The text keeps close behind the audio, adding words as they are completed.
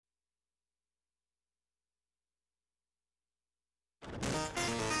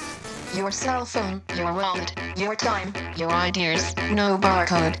Your cell phone, your wallet, your time, your ideas, no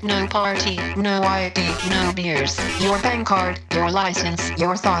barcode, no party, no ID, no beers, your bank card, your license,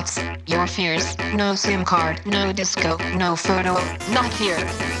 your thoughts, your fears, no SIM card, no disco, no photo, not here,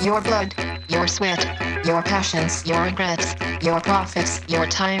 your blood, your sweat, your passions, your regrets, your profits, your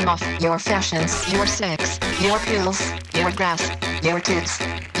time off, your fashions, your sex, your pills, your grass, your tits,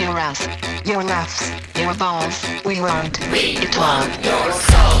 your ass, your laughs, your balls, we want it all. Your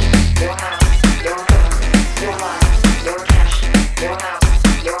soul. Your house, your phone, your life, your cash, your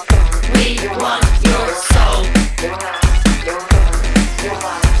house, your phone. We want your soul. Your house, your phone, your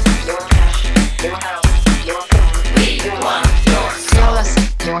life, your cash, your house, your phone. We want your soul. Tell us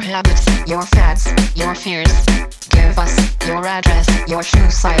your habits, your fads, your fears. Give us your address, your shoe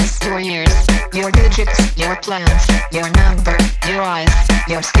size, your years, your digits, your plans, your number, your eyes,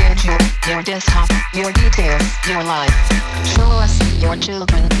 your schedule, your desktop, your details, your life. Show us your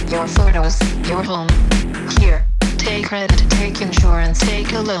children, your photos, your home. Here, take credit, take insurance,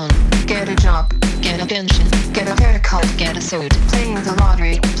 take a loan, get a job, get a pension, get a haircut, get a suit, playing the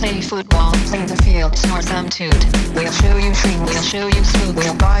lottery, play football, play the field, snore some toot. We'll show you dreams, we'll show you smooth,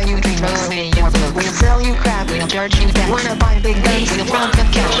 we'll buy you dreams, throw away your book, we'll sell you crap, we'll charge you back. Wanna buy big guns, we'll front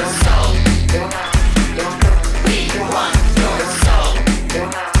and cash. Your soul, your house, your phone. We want your soul. Your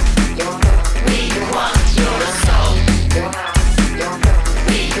house, your phone. We want your soul. Your house, your phone.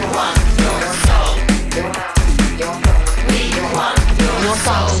 We want your soul. Your house, your phone. We want Your your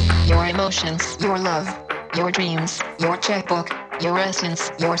thoughts, soul. your emotions, your love, your dreams, your checkbook, your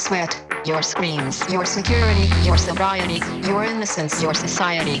essence, your sweat, your screams, your security, your sobriety, your innocence, your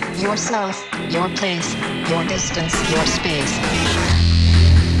society, yourself, your place, your distance, your space.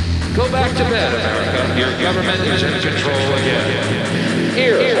 Go back to bed, America. Your government is in control again.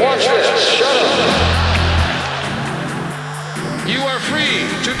 Here, watch this. Shut up. You are free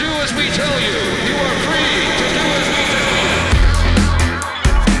to do as we tell you. You are free to do as we tell you.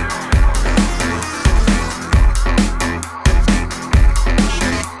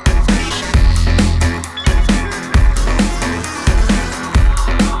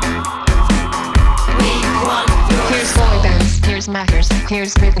 Here's boy bands, here's Mackers,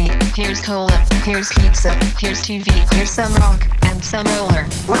 here's Britney, here's Cola, here's pizza, here's TV, here's some rock, and some roller.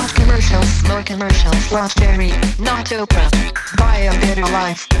 Watch commercials, more commercials, watch Jerry, not Oprah. Buy a better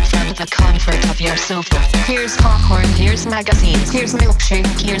life, from the comfort of your sofa. Here's popcorn, here's magazines, here's milkshake,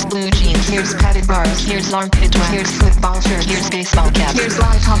 here's blue jeans, here's padded bars, here's armpit wax, here's football shirts, here's baseball caps, here's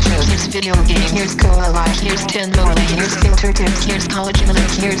live talk shows, here's video games, here's Cola Life, here's tin bowling, here's filter tips, here's college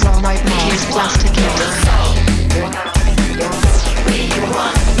minutes, here's all night long, here's plastic Your hits. soul. Your house, your phone. We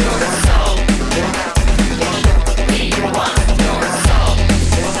want your soul. Your house, your phone. We want your soul.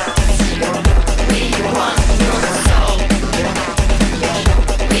 Your house, your phone. We want your soul. Your house, your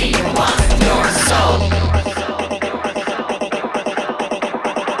phone. We want your soul.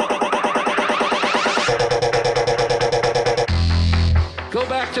 Go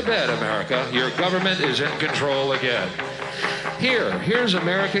back to bed, America. Your government is in control again. Here's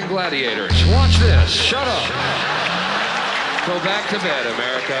American Gladiators. Watch this. Shut up. Go back to bed,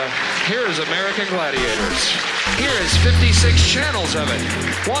 America. Here is American Gladiators. Here is 56 channels of it.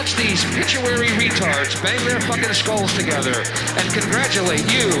 Watch these pituitary retards bang their fucking skulls together and congratulate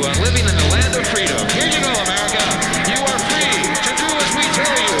you on living in the land of freedom. Here you go, America. You are free to do as we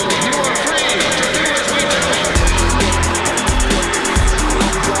tell you. You are free to do as we tell you.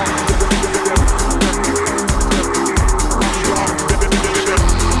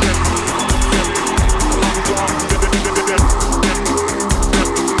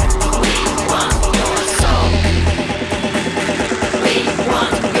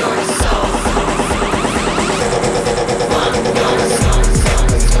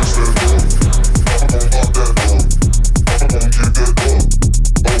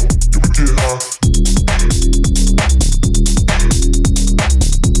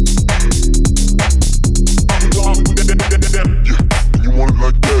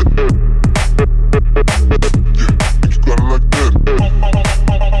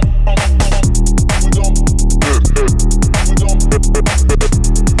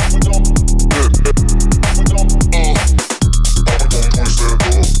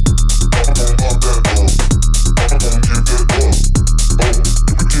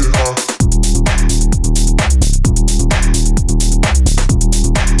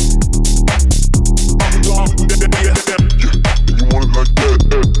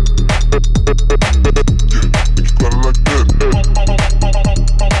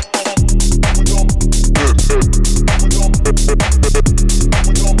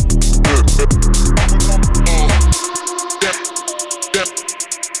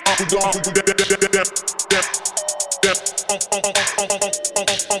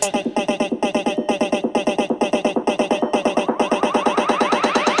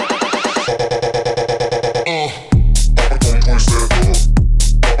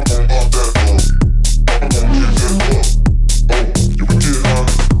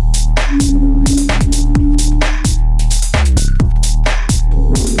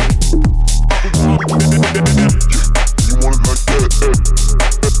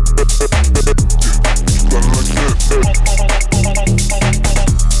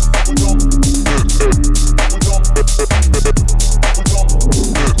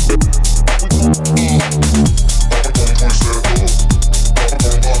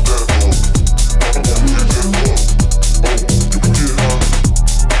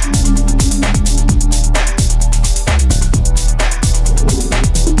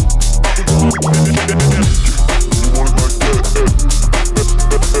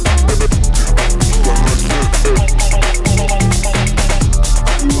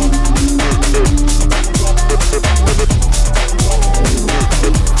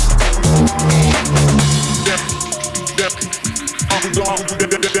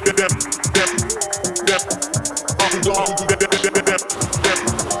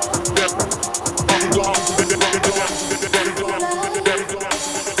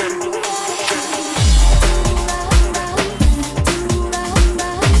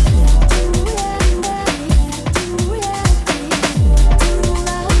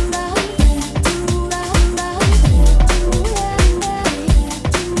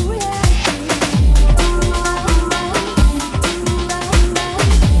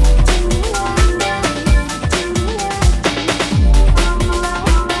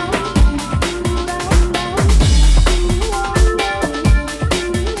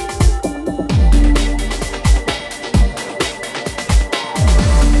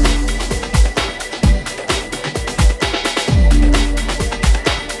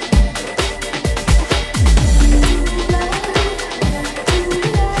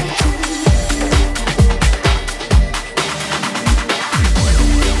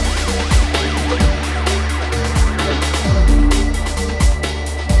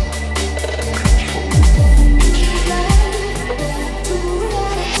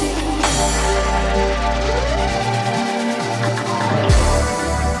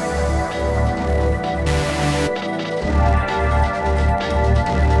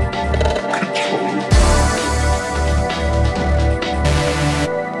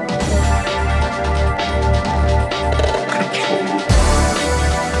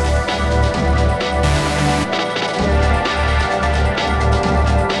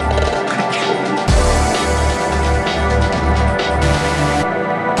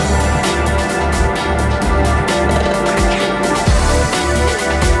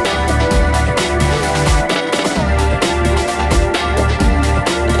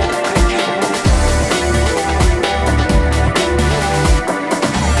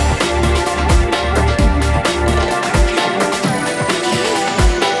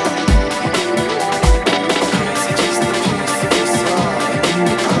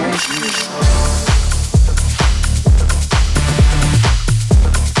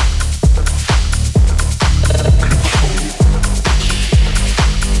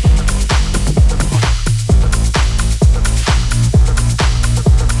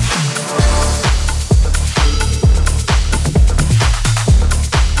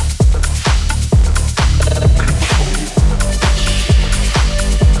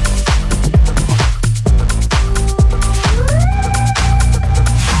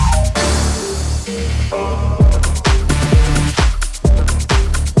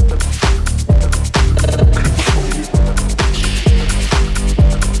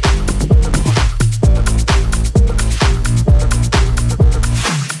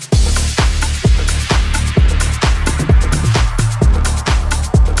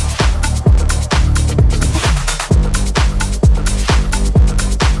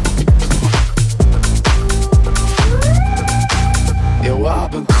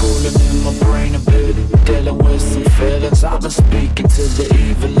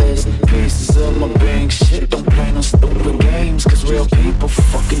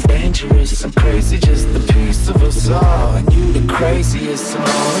 craziest of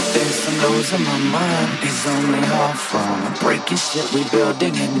all the things I'm losing my mind. It's only half from breaking shit,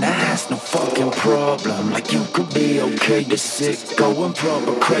 rebuilding, and that's no fucking problem. Like you could be okay to sick, going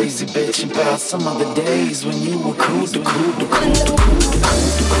proper crazy bitching about some other days when you were cool to cool to cool to cool to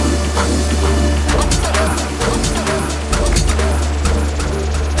cool to cool to cool to cool.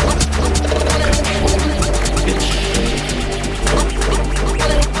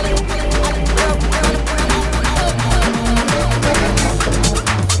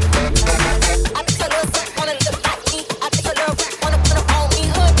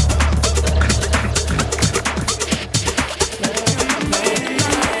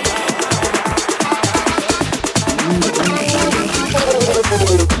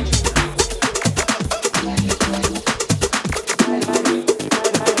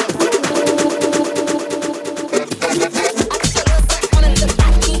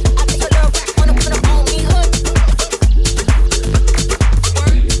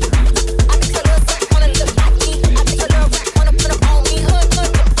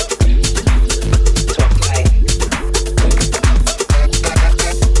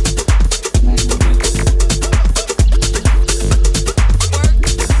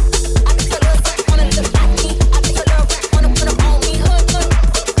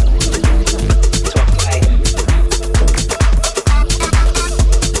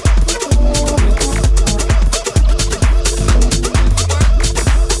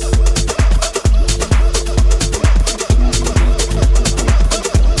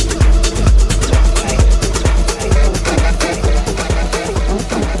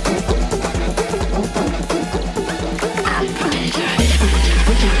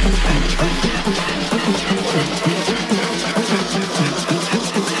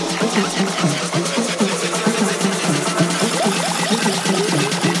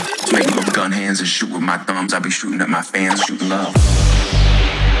 with my thumbs. I be shooting at my fans, shooting love.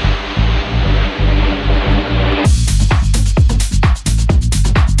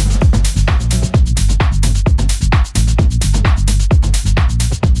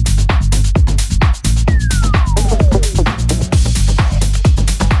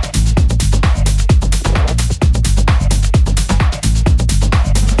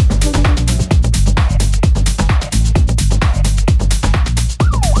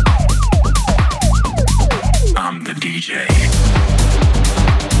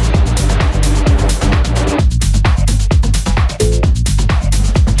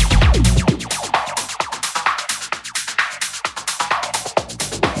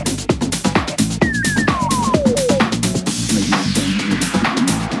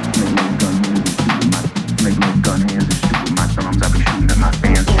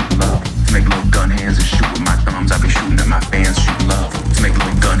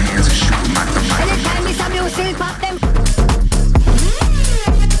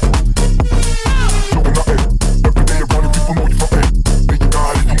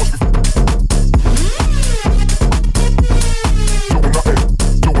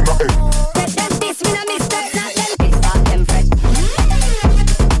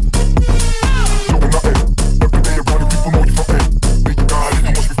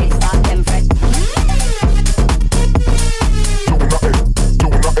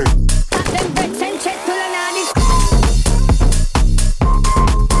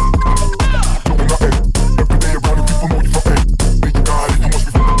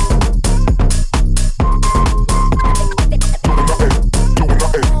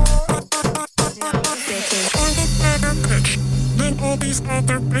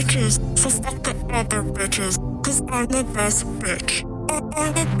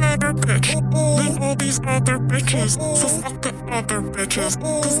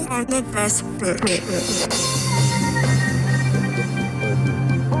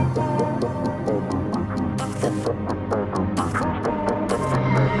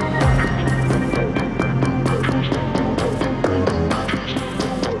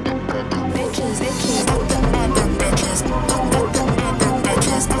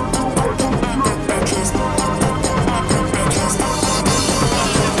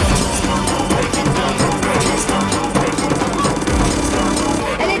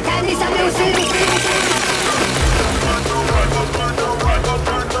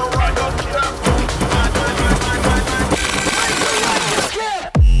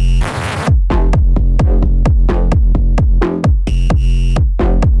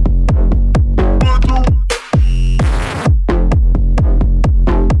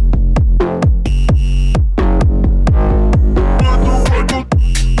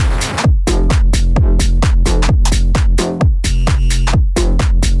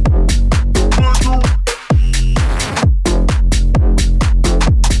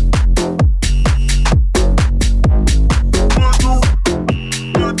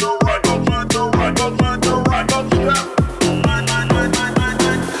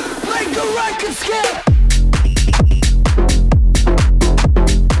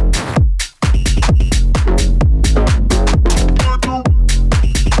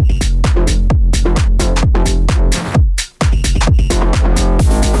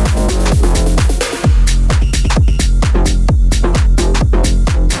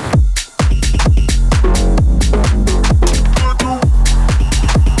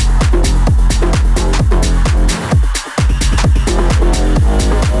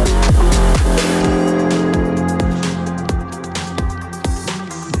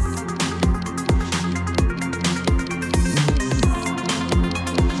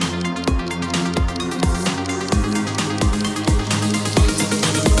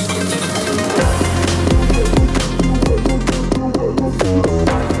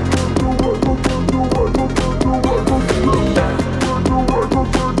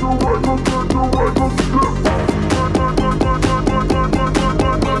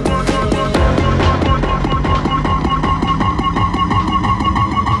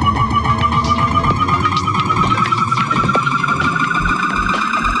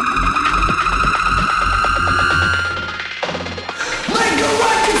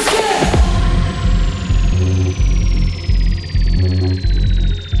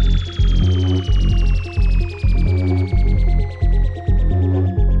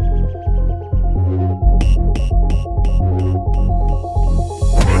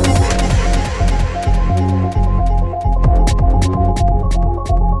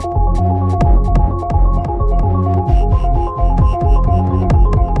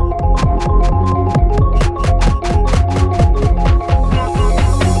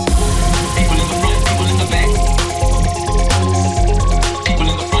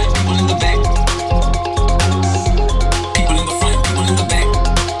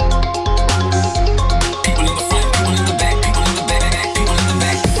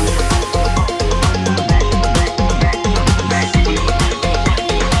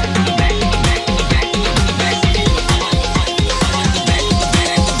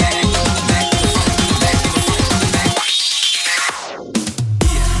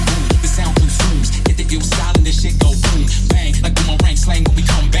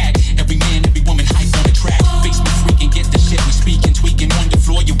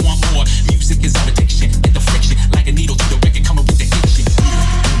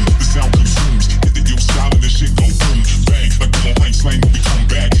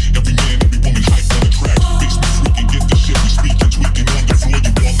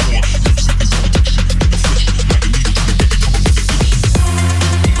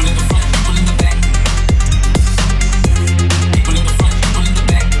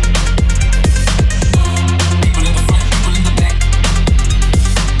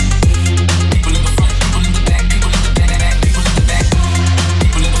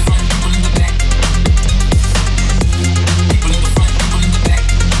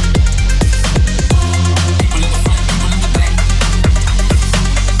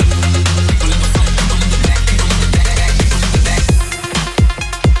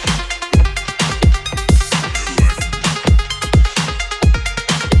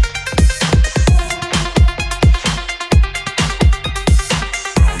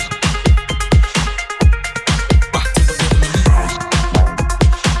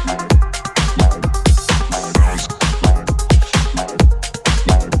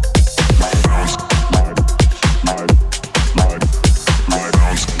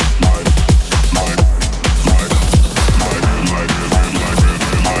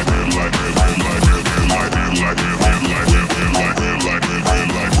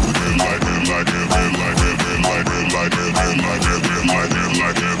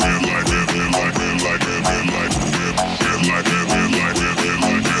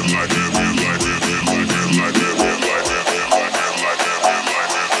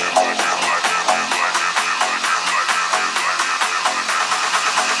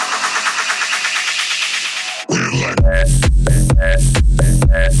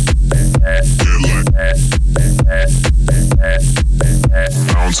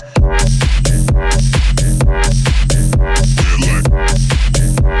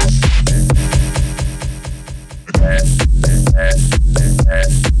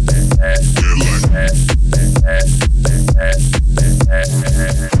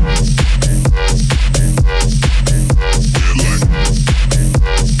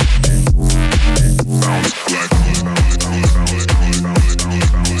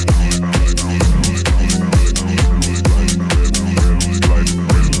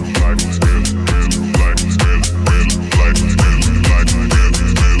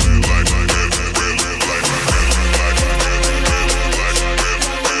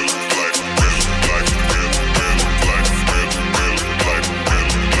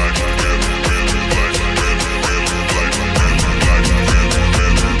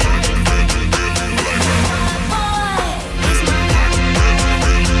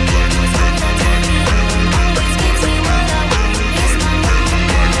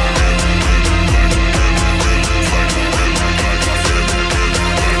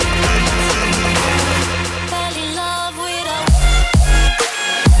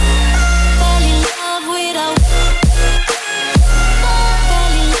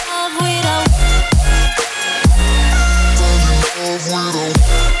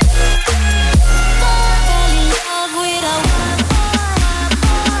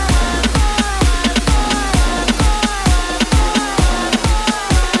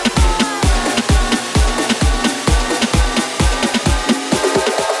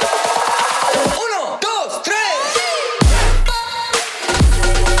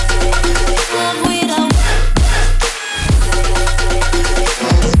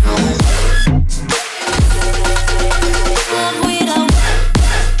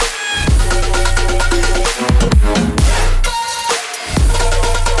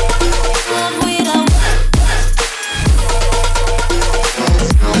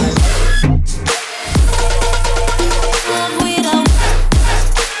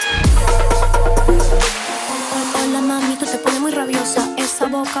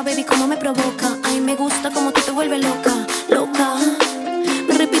 gusta como tú te vuelves loca, loca.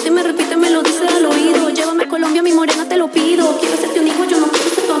 Me repite, me lo dice al oído. Llévame a Colombia, mi morena, te lo pido. Quiero hacerte un hijo, yo no quiero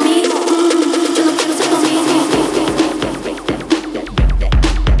ser tu amigo. Yo no quiero ser tu amigo.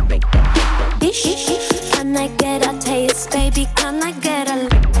 Can I get a taste, baby? Can I get a...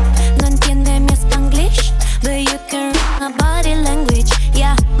 No entiende mi Spanglish, but you can read my body language.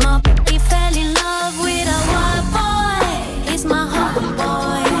 Yeah, my body fell in love with a white boy. He's my hot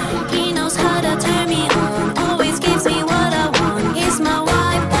boy. He knows how to turn me on. Always gives me what I want. He's my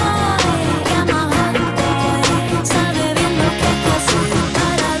white boy. Yeah, my hot boy. Sabe bien lo que hace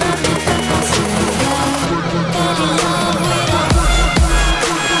para darme placer. Yeah, fell in love with a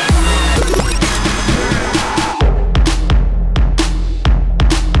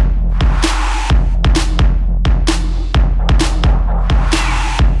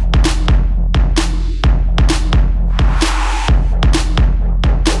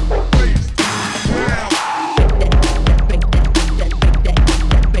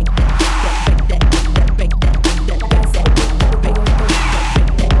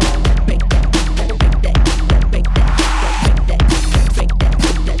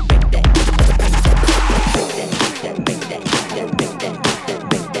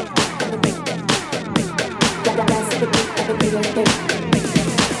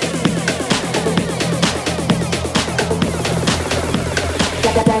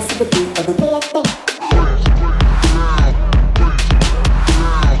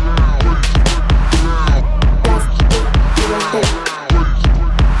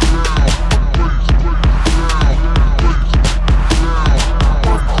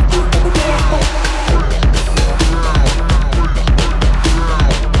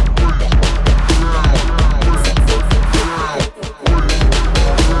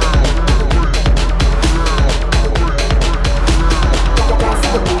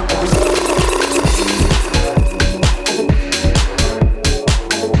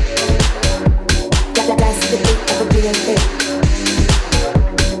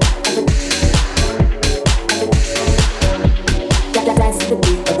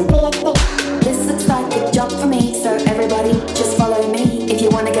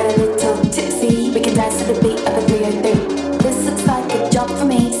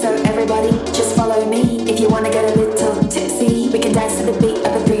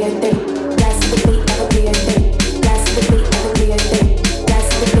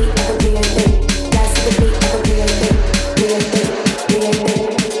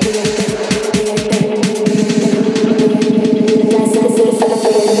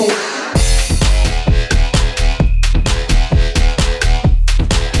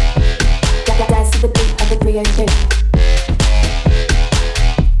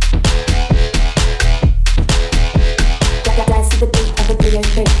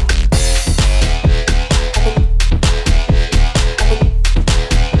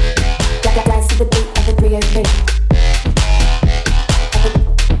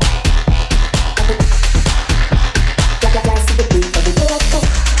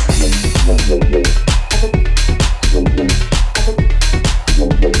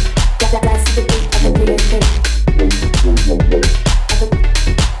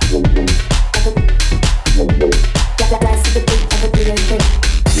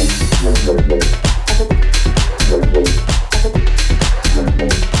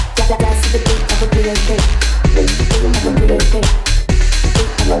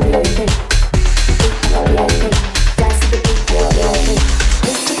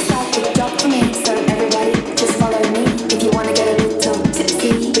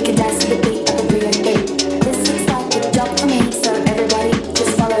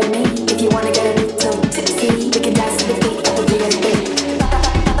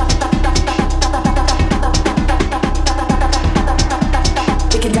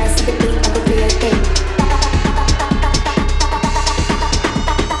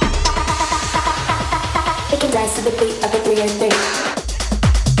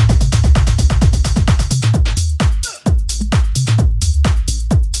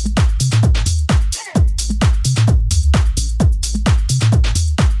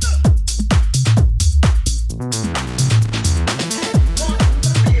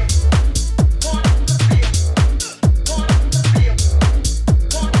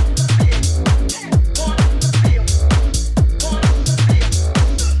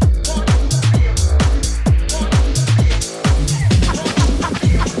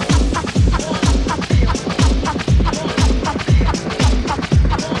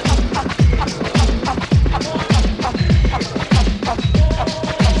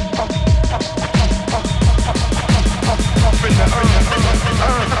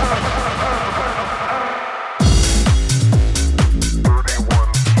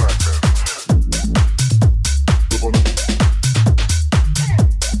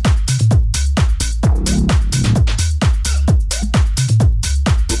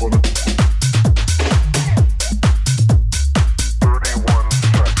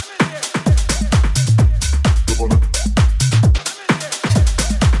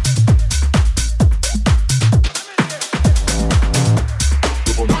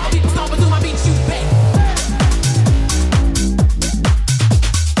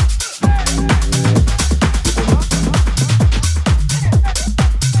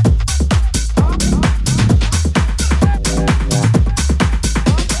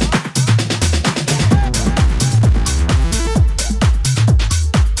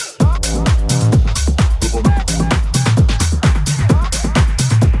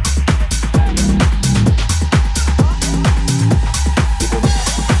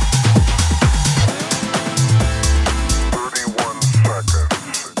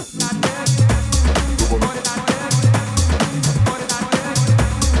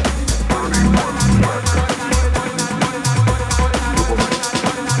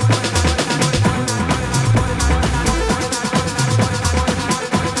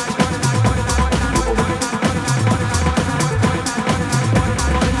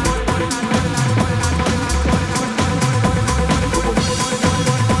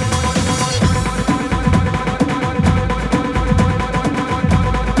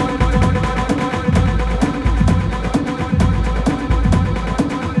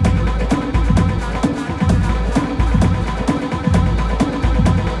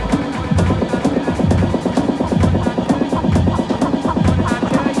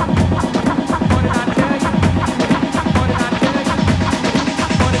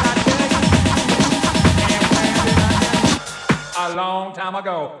time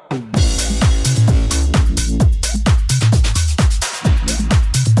ago.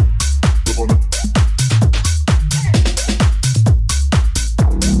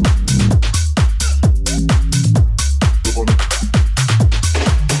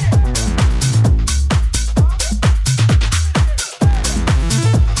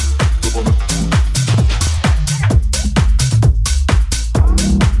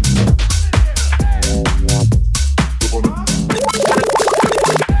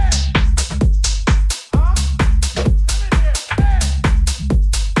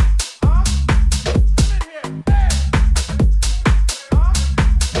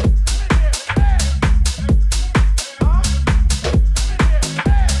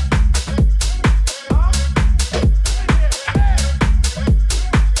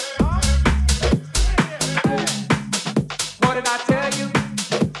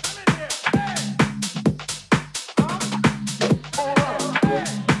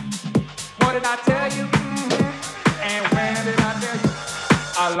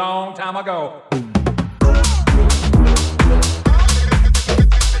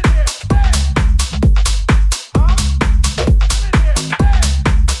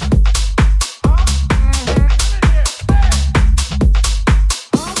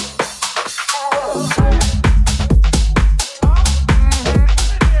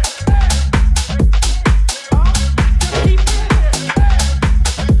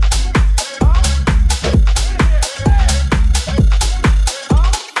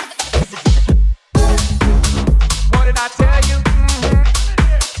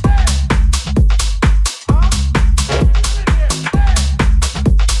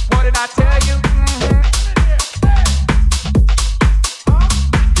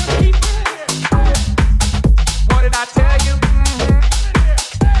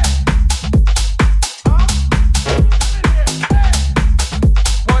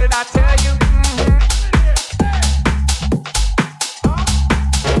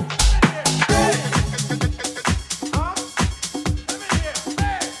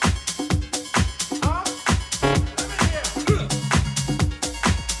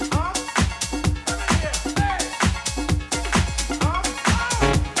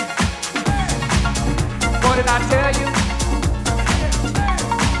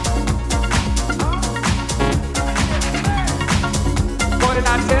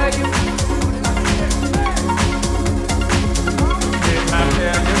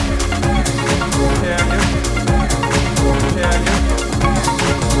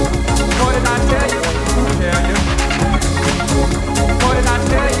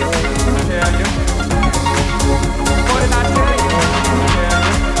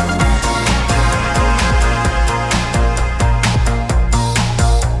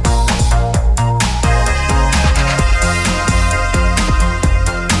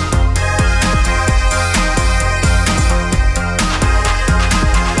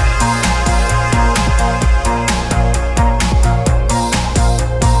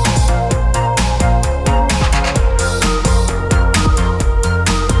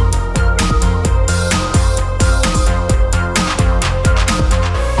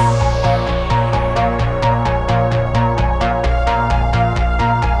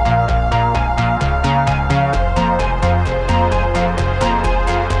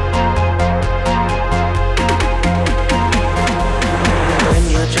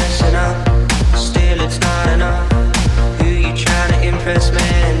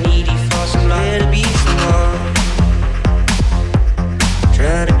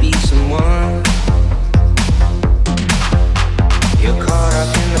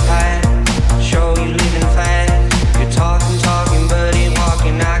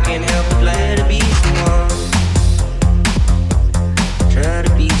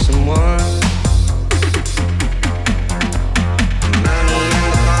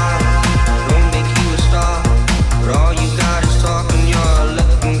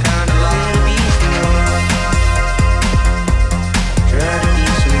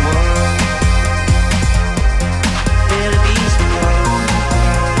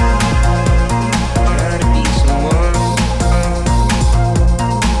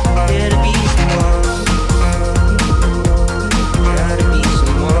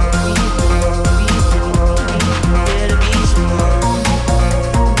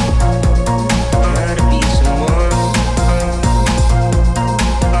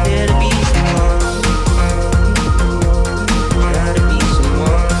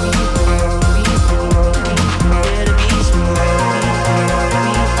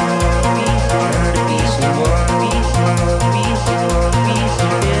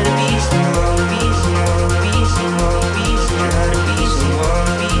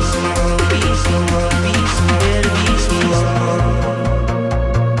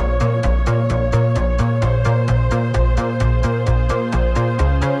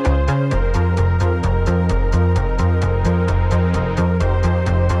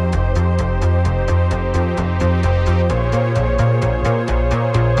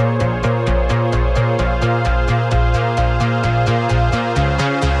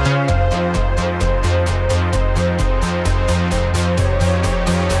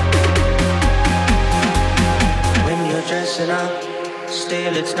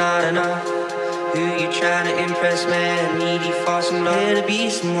 restless man, needy for some love. Try to be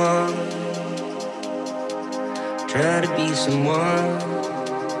someone. Try to be someone.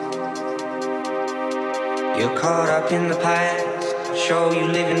 You're caught up in the past. Show you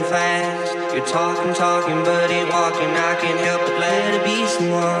living fast. You're talking, but ain't walking. I can't help but glad to be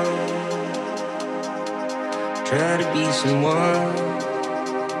someone. Try to be someone.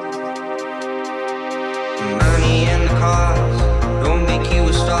 Money and the cars don't make you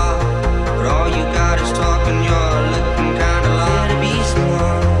a star, but all you got is talking. You're looking kinda lost. Try to be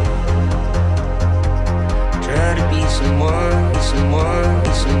someone. Try to be someone. Be someone.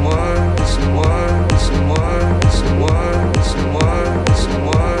 Be someone. Be someone. Be someone. Be someone. Be someone. Be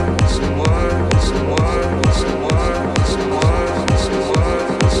someone. Be someone. Be someone. Be someone. Be someone. Be someone.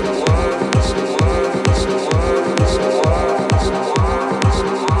 Be someone. Be someone. Be someone. Be someone. Be someone.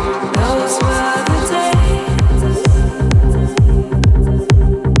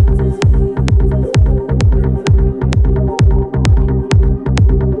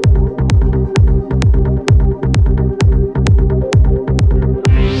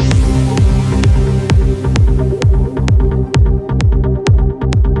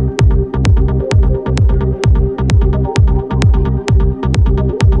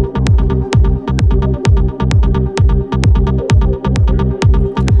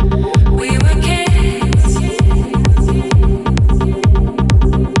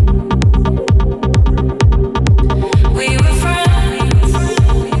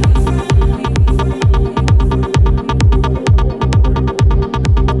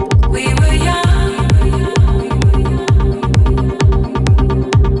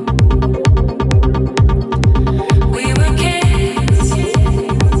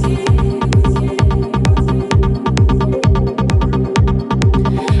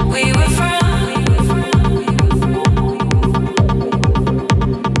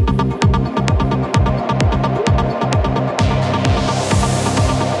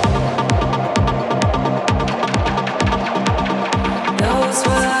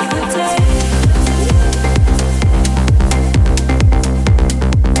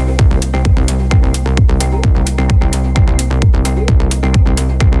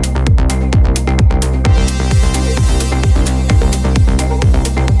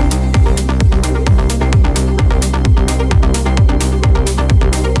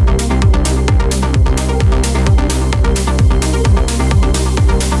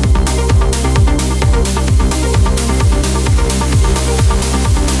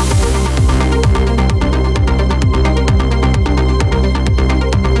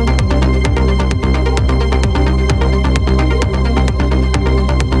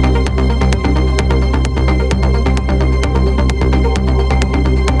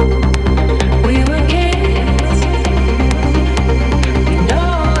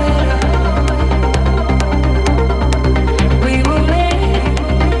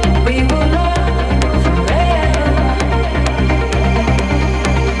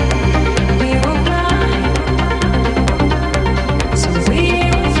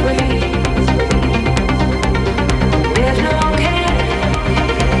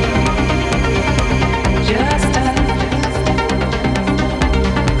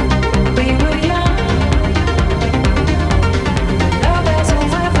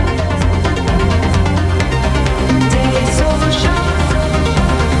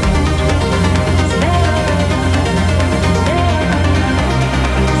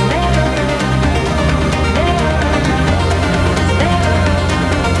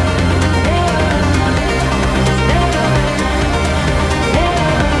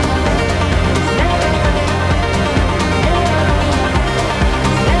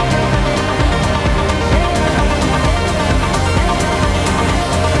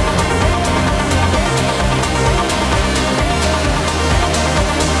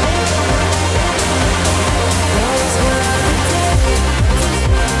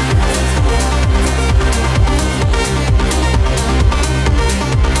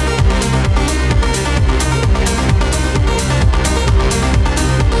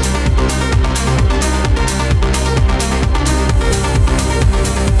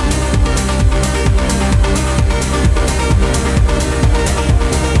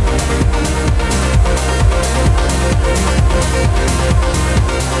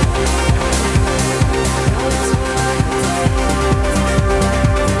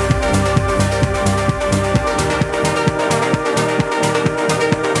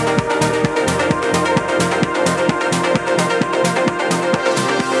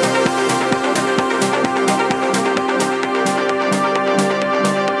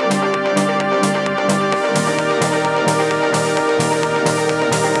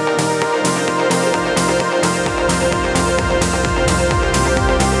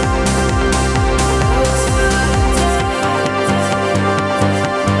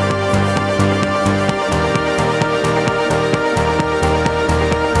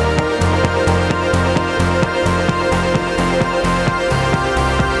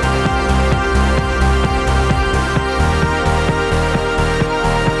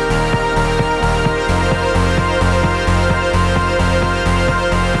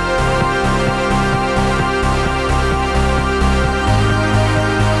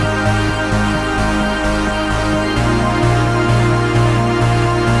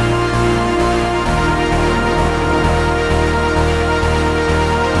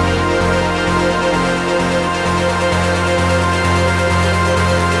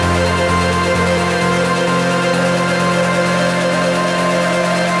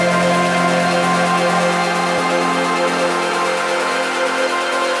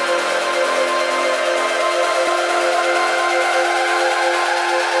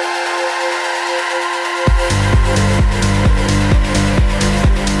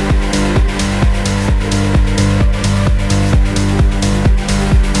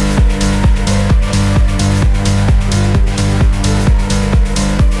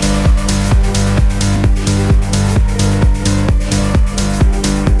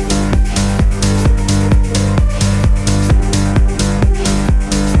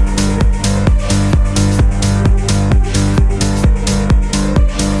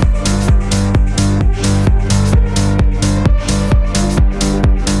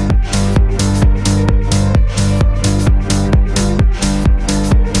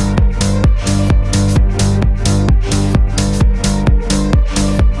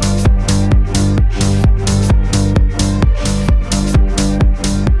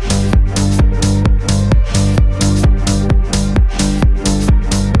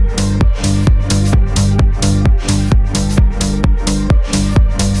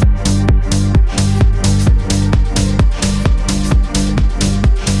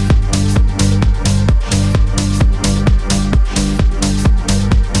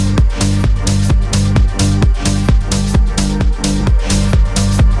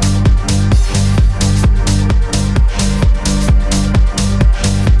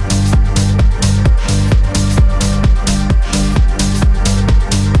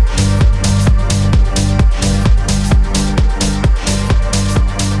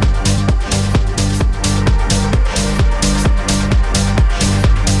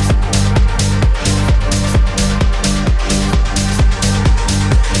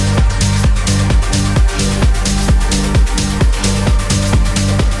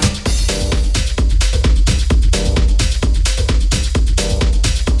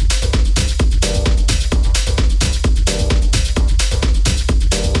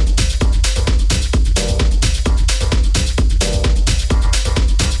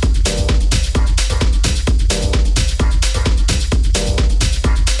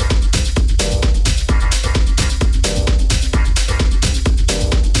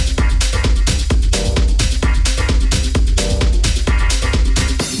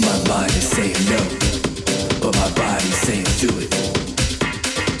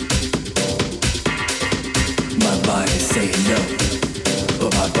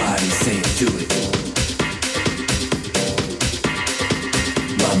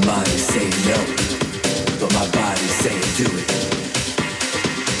 mind is saying no, but my body's saying do it.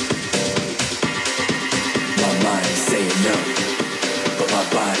 My mind is saying no, but my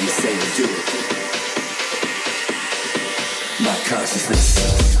body's saying do it. My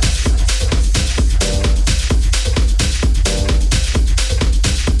consciousness.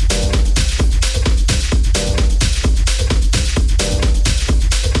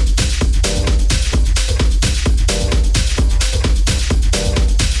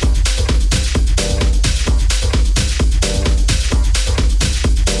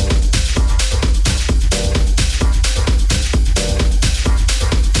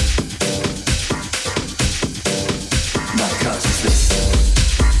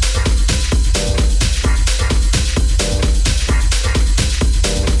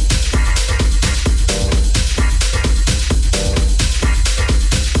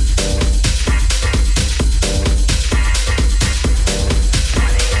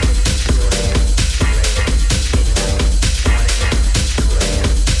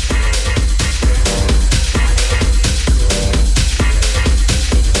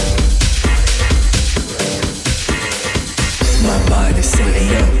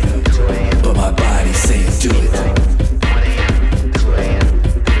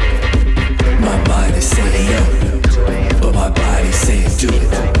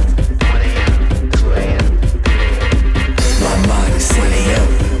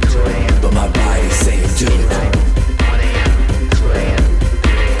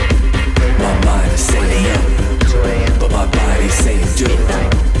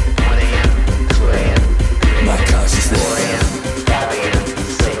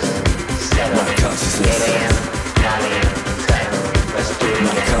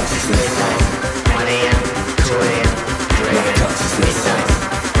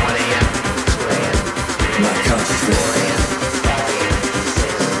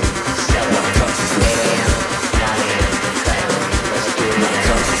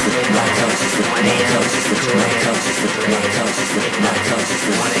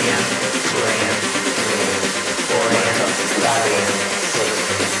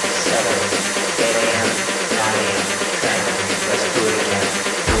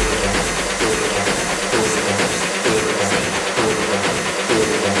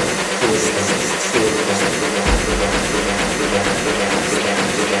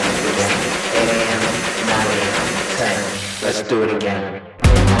 Let's do it again.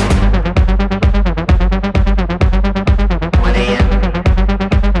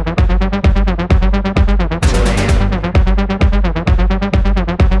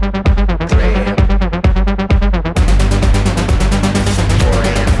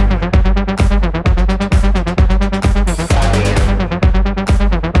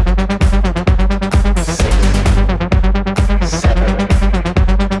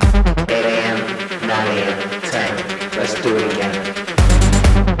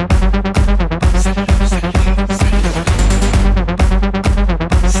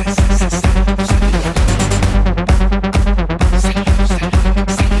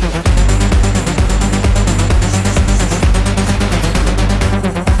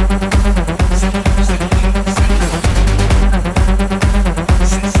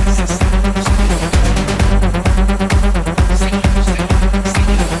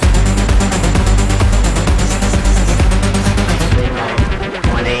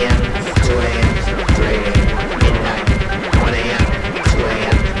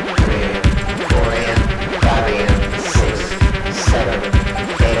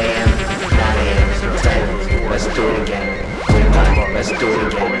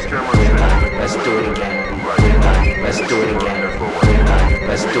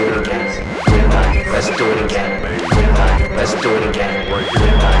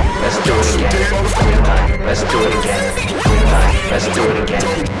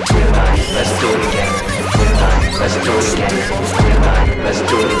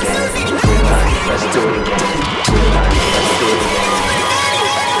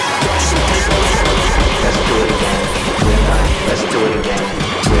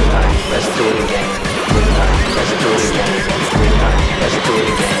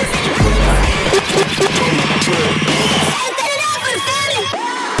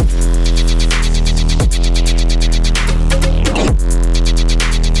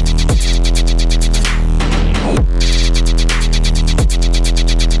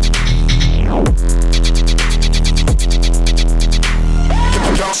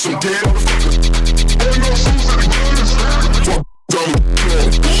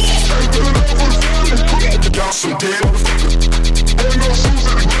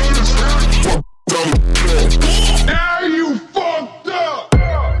 Now you fucked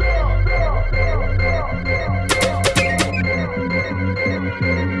up!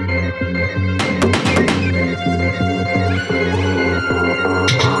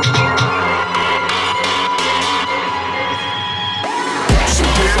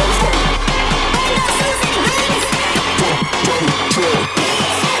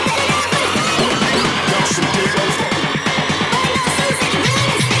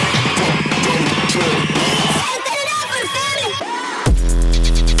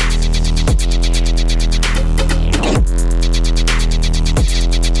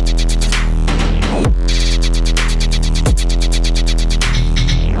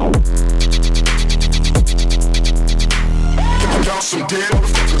 some dead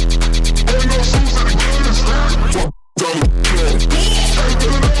motherfuckers. Ain't no shoes in the game. Fuck down the floor. Ain't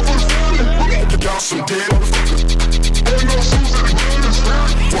good enough for the family. Got some dead motherfuckers. Ain't no shoes in the game.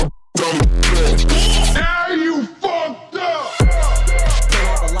 Fuck down the floor. Now you fucked up. Turn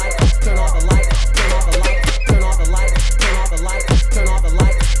off the light. Turn off the light. Turn off the light. Turn off the light. Turn off the light. Turn off the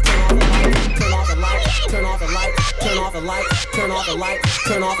light. Turn off the light. Turn off the light. Turn off the light. Turn off the light. Turn off the light.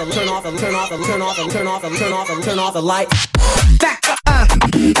 Turn off the turn off the turn off the turn off the turn off the turn off the light. Back back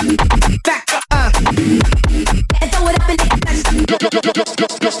and throw it up in the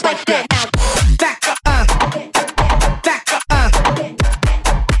just like that. Back back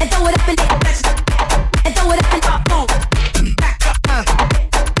and throw it up in the and throw it up in the back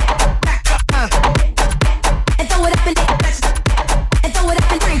and throw it up in the and throw it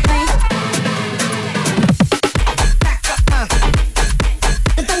up in the ring.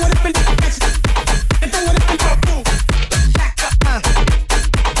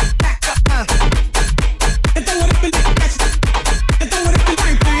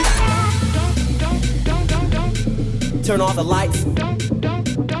 Turn off the lights.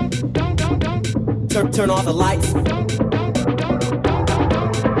 Turn off the lights.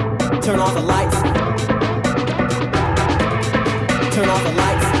 Turn off the lights. Turn off the lights. Turn off the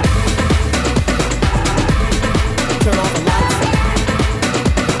lights. Turn off the lights.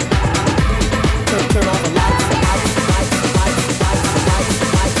 Turn off the lights. Turn off the lights.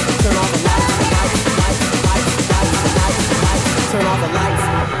 Turn off the lights. Turn off the lights.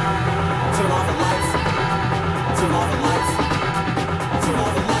 Turn off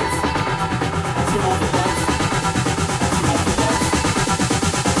the lights. Turn off the lights. Turn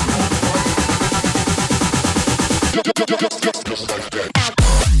off the lights. Just like that.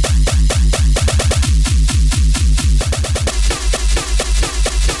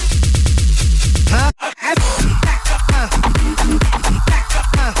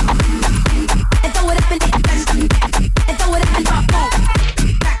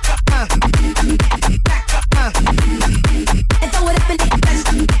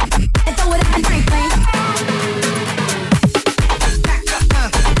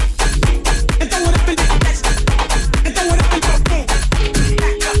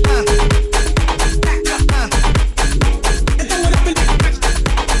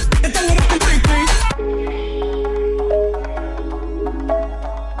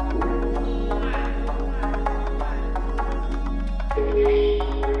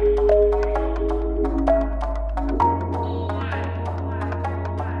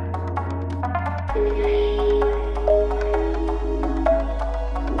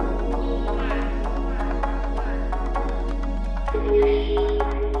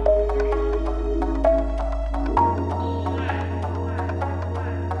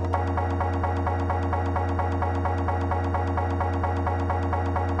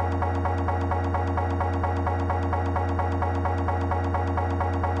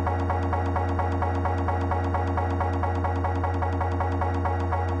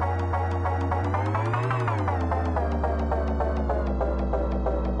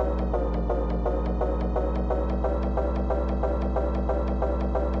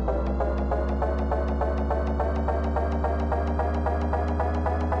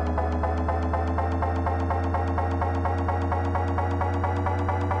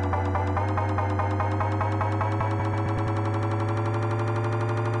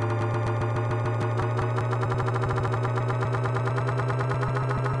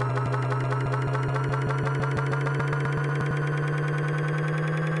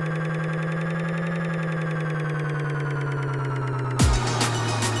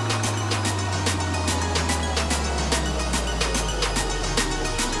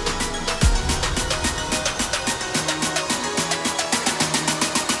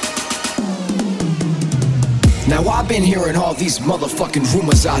 Now I've been hearing all these motherfucking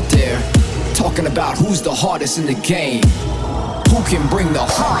rumors out there, talking about who's the hardest in the game, who can bring the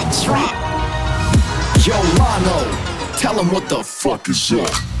hard trap. Yo, Lano, tell him what the fuck is up.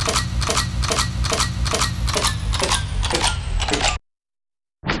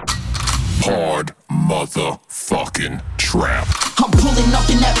 Hard motherfucking trap. I'm pulling up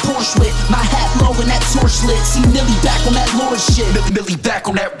in that Porsche with my hat low and that torch lit. See Millie back on that Lord shit. Millie back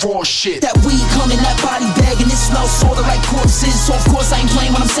on that raw shit. That weed come in that body bag and it smells sorta like corpses. So of course I ain't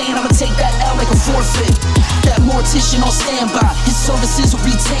playing when I'm saying I'ma take that L like a forfeit. That mortician on standby, his services are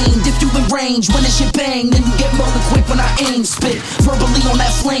retained. If you in range, when it's your bang, then you get murdered quick when I aim. Spit verbally on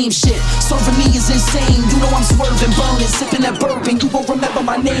that flame shit. Serving me is insane. You know I'm swerving, burning, sipping that bourbon. You won't remember my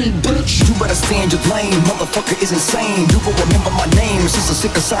my name, bitch. You better stay in your lane, motherfucker is insane. You will remember my name, sister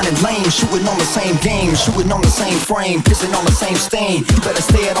sick of sounding lame. Shooting on the same game, shooting on the same frame, pissing on the same stain. You better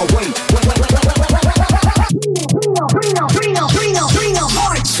stay out of way. Bring on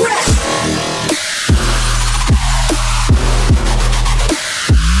hard track.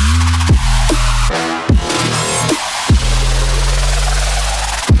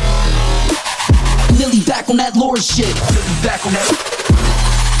 Millie back on that Lord shit. Millie back on that.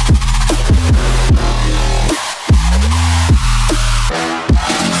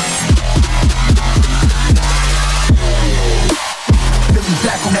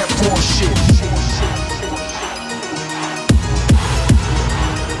 Back on that bullshit.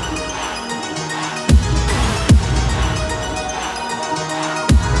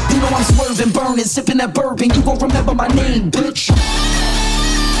 You know I'm swerving, burning, sipping that bourbon. You gon' remember my name, bitch.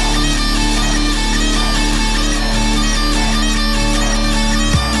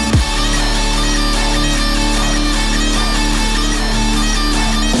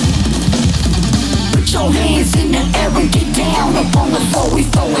 Put your hands in the air and get down. Up on the floor, we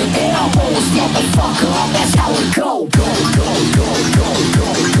throw it down. Rolls, motherfucker, that's how it go. Go, go, go, go, go,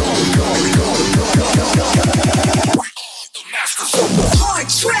 go, go, go, go, go, go. The masters of the hard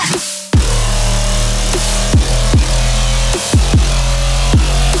track.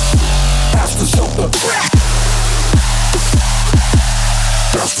 Masters of the track.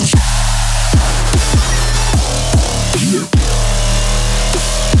 Masters. Yeah.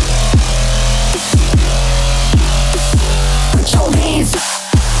 Put your hands.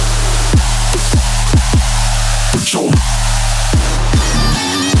 Put your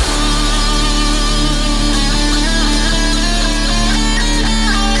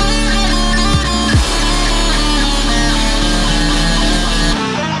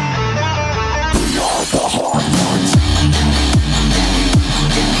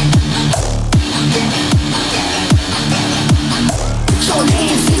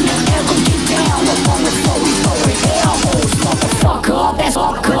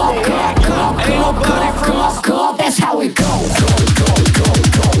that's how it go.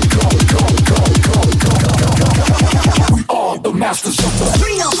 We are the masters of the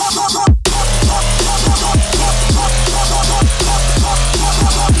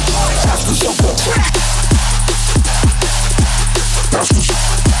masters of the track. Masters.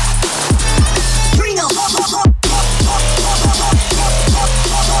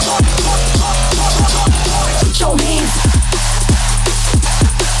 Put your hands.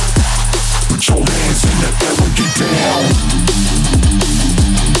 Put your hands in the air and get down.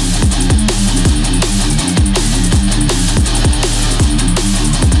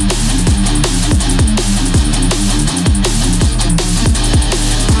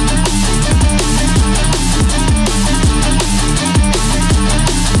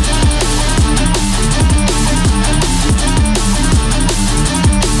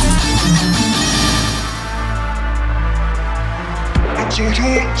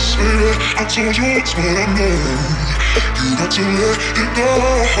 I told you it's what I know. You got to let it go.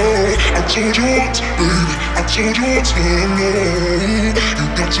 I told you once, baby. I told you it's what I know. You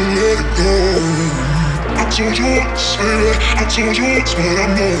got to let it go. I told you once, baby. I told you it's what I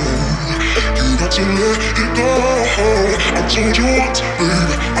know. You got to let it go. I told you once,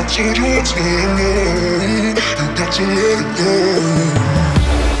 baby. I told you it's what I know. You got to let it go.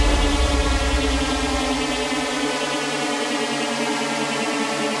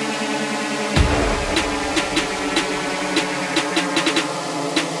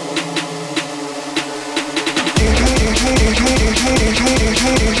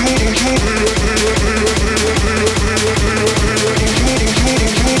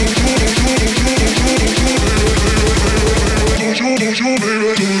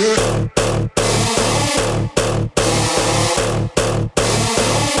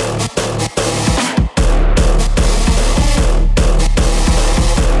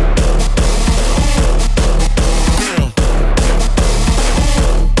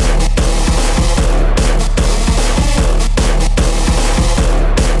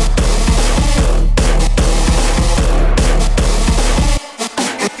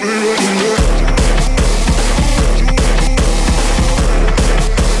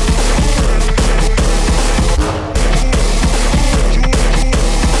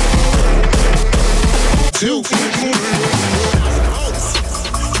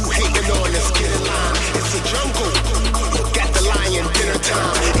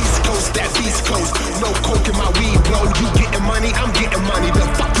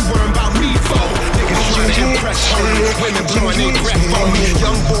 Women blowing their breath on me.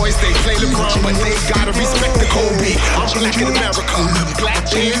 Young boys, they play LeBron, but they gotta respect the Kobe. I'm black in America, black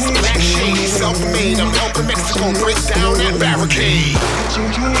gon' break down that barricade.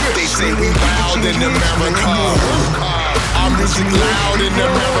 They say we wild in America. Our music loud in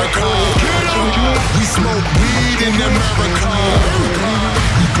America. We smoke weed in America.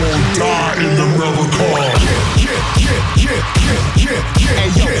 We gon' die in America. Hey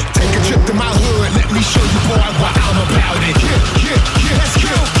yo, take a trip to my hood. Let me show you, boy, what I'm about it. Let's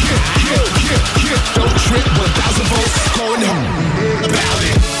go. Don't trip, 1,000 volts going home about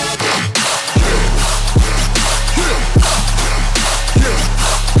it.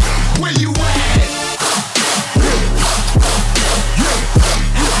 Where you at?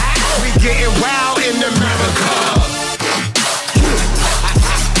 We getting wild in America.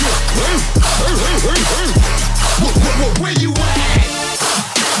 Where you at?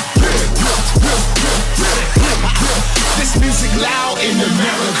 This music loud in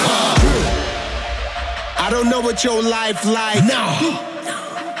America. I don't know what your life like. No.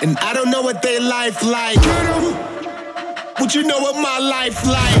 And I don't know what they life like. But you know what my life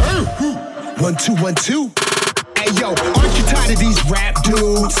like. 1 2 1 2. Hey yo, aren't you tired of these rap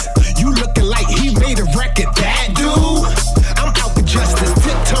dudes? You looking like he made a record, that dude. I'm out for justice,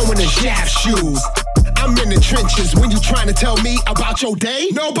 tiptoeing in shaft shoes. I'm in the trenches when you trying to tell me about your day.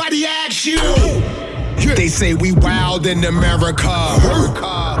 Nobody asks you. They say we wild in America.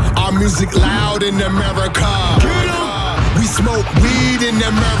 Our music loud in America. We smoke weed in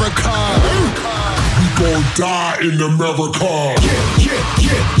America. We gon' die in America.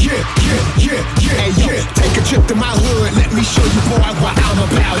 Hey yo, take a trip to my hood. Let me show you, boy, what I'm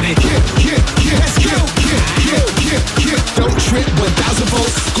about it. Let's go. Don't trip, 1,000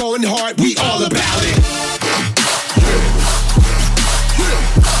 volts going hard. We all about it.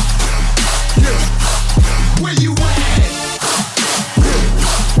 Where you at?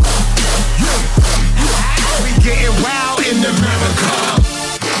 We getting wild in America.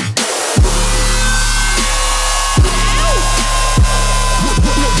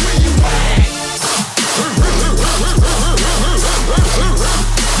 Where you at?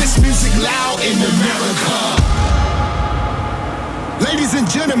 This music loud in America. Ladies and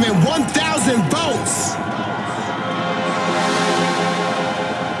gentlemen, 1,000 votes.